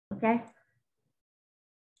Okay.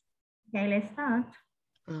 Okay, let's start.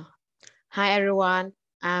 Hi everyone,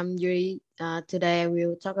 I'm Yuri. Today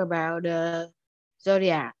we'll talk about the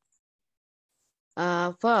zodiac.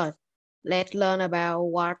 First, let's learn about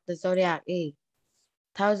what the zodiac is.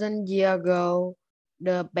 1,000 years ago,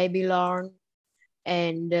 the Babylon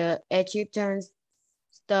and the Egyptians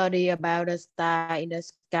studied about the star in the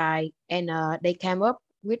sky, and they came up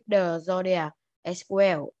with the zodiac as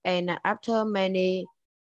well. And after many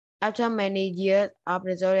years of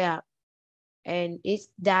the zodiac, and it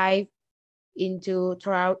dive into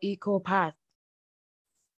 12 equal parts.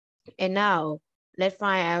 And now let's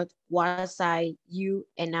find out what side you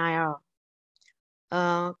and I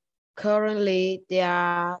are. Currently, there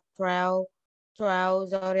are 12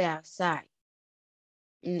 zodiac signs.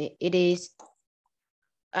 It is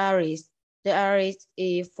Aries. The Aries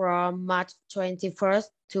is from March 21st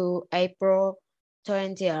to April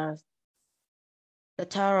 20th. The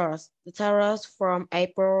Taurus from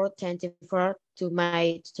April 21st to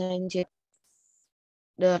May 20th.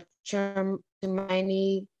 The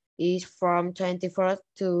Gemini is from 21st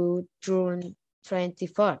to June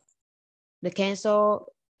 21st. The Cancer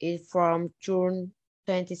is from June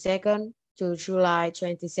 22nd to July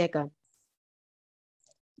 22nd.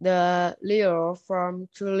 The Leo from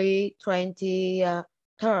July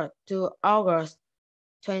 23rd to August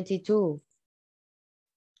 22.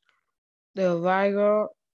 The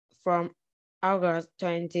Virgo from August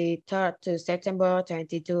 23rd to September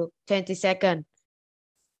 22nd.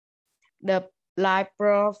 The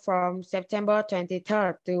Libra from September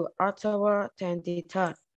 23rd to October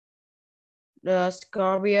 23rd. The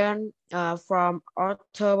Scorpion from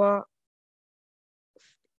October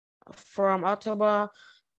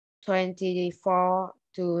 24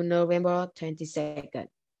 to November 22nd.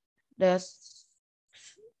 The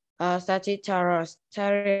Sagittarius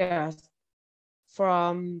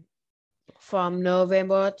from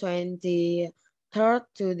November 23rd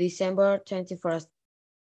to December 21st.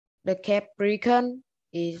 The Capricorn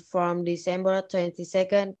is from December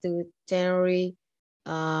 22nd to January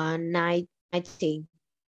 19.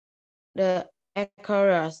 The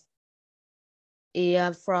Aquarius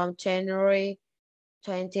is from January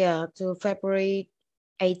 20th to February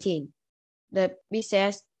 18. The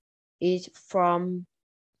Pisces is from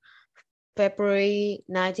February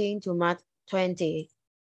 19 to March 20.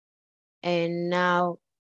 And now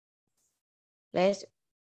let's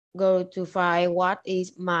go to find what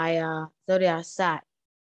is my zodiac sign.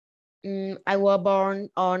 I was born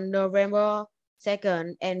on November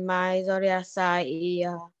 2nd, and my zodiac sign is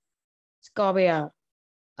Scorpio.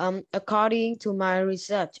 According to my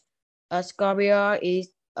research, a Scorpio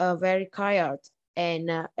is a very quiet and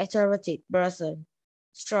extroverted person,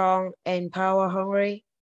 strong and power hungry,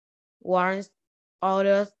 wants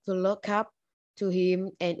others to look up to him,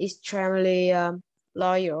 and extremely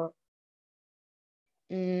loyal.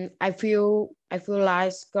 I feel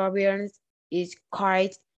like Scorpions is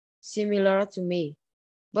quite similar to me,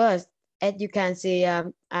 but as you can see,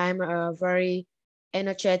 I'm a very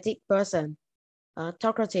energetic person,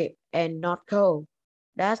 talkative and not cold.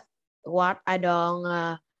 That's what I don't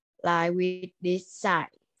like with this side.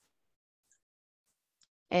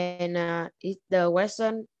 And it's the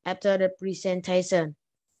question after the presentation.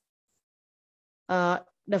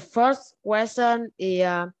 The first question is,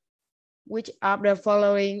 which of the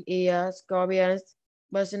following is Scorpion's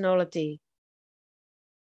personality?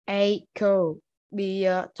 A. Cold. B.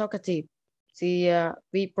 Talkative. C.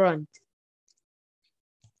 Vibrant.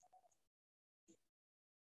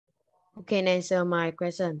 Who can answer my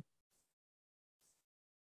question?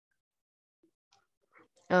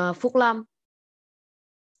 Phúc Lâm.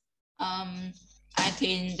 I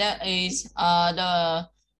think that is the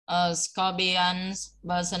Scorpion's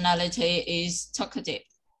personality is talkative.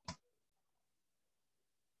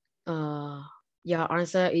 Your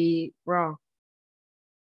answer is wrong.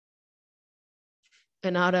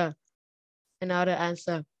 Another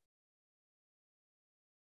answer.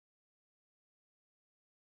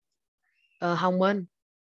 Hồng Minh.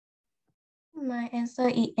 My answer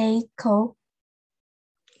is A, cold.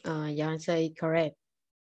 Your answer is correct.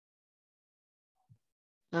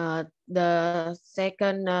 The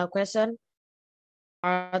second question,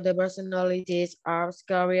 are the personalities of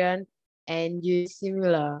Scorpion and you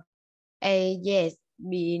similar? A, yes.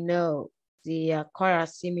 B, no. C, quite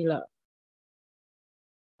similar.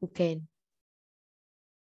 Who can?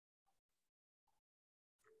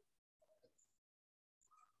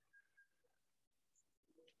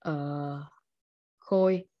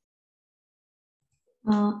 Khôi.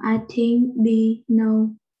 I think B,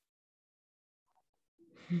 no.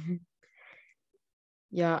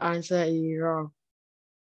 Your answer is wrong.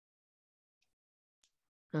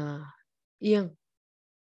 Yên.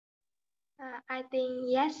 I think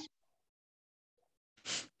yes.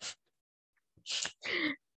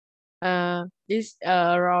 This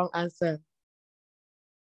wrong answer.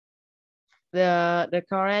 The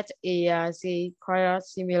correct is C, quite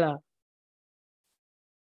similar.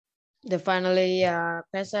 The finally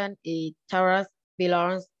present is Taurus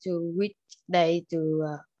belongs to which day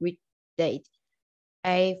to which date?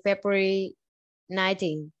 A, February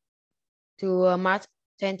 19 to March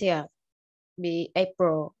 20th. B,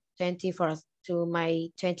 April 21st to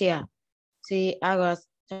May 20th. C, August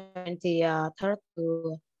 23rd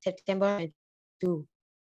to September 22.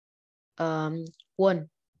 One.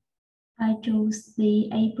 I chose the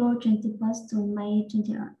April 21st to May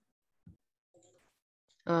 20th.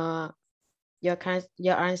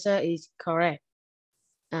 Your answer is correct.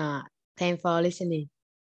 Thanks for listening.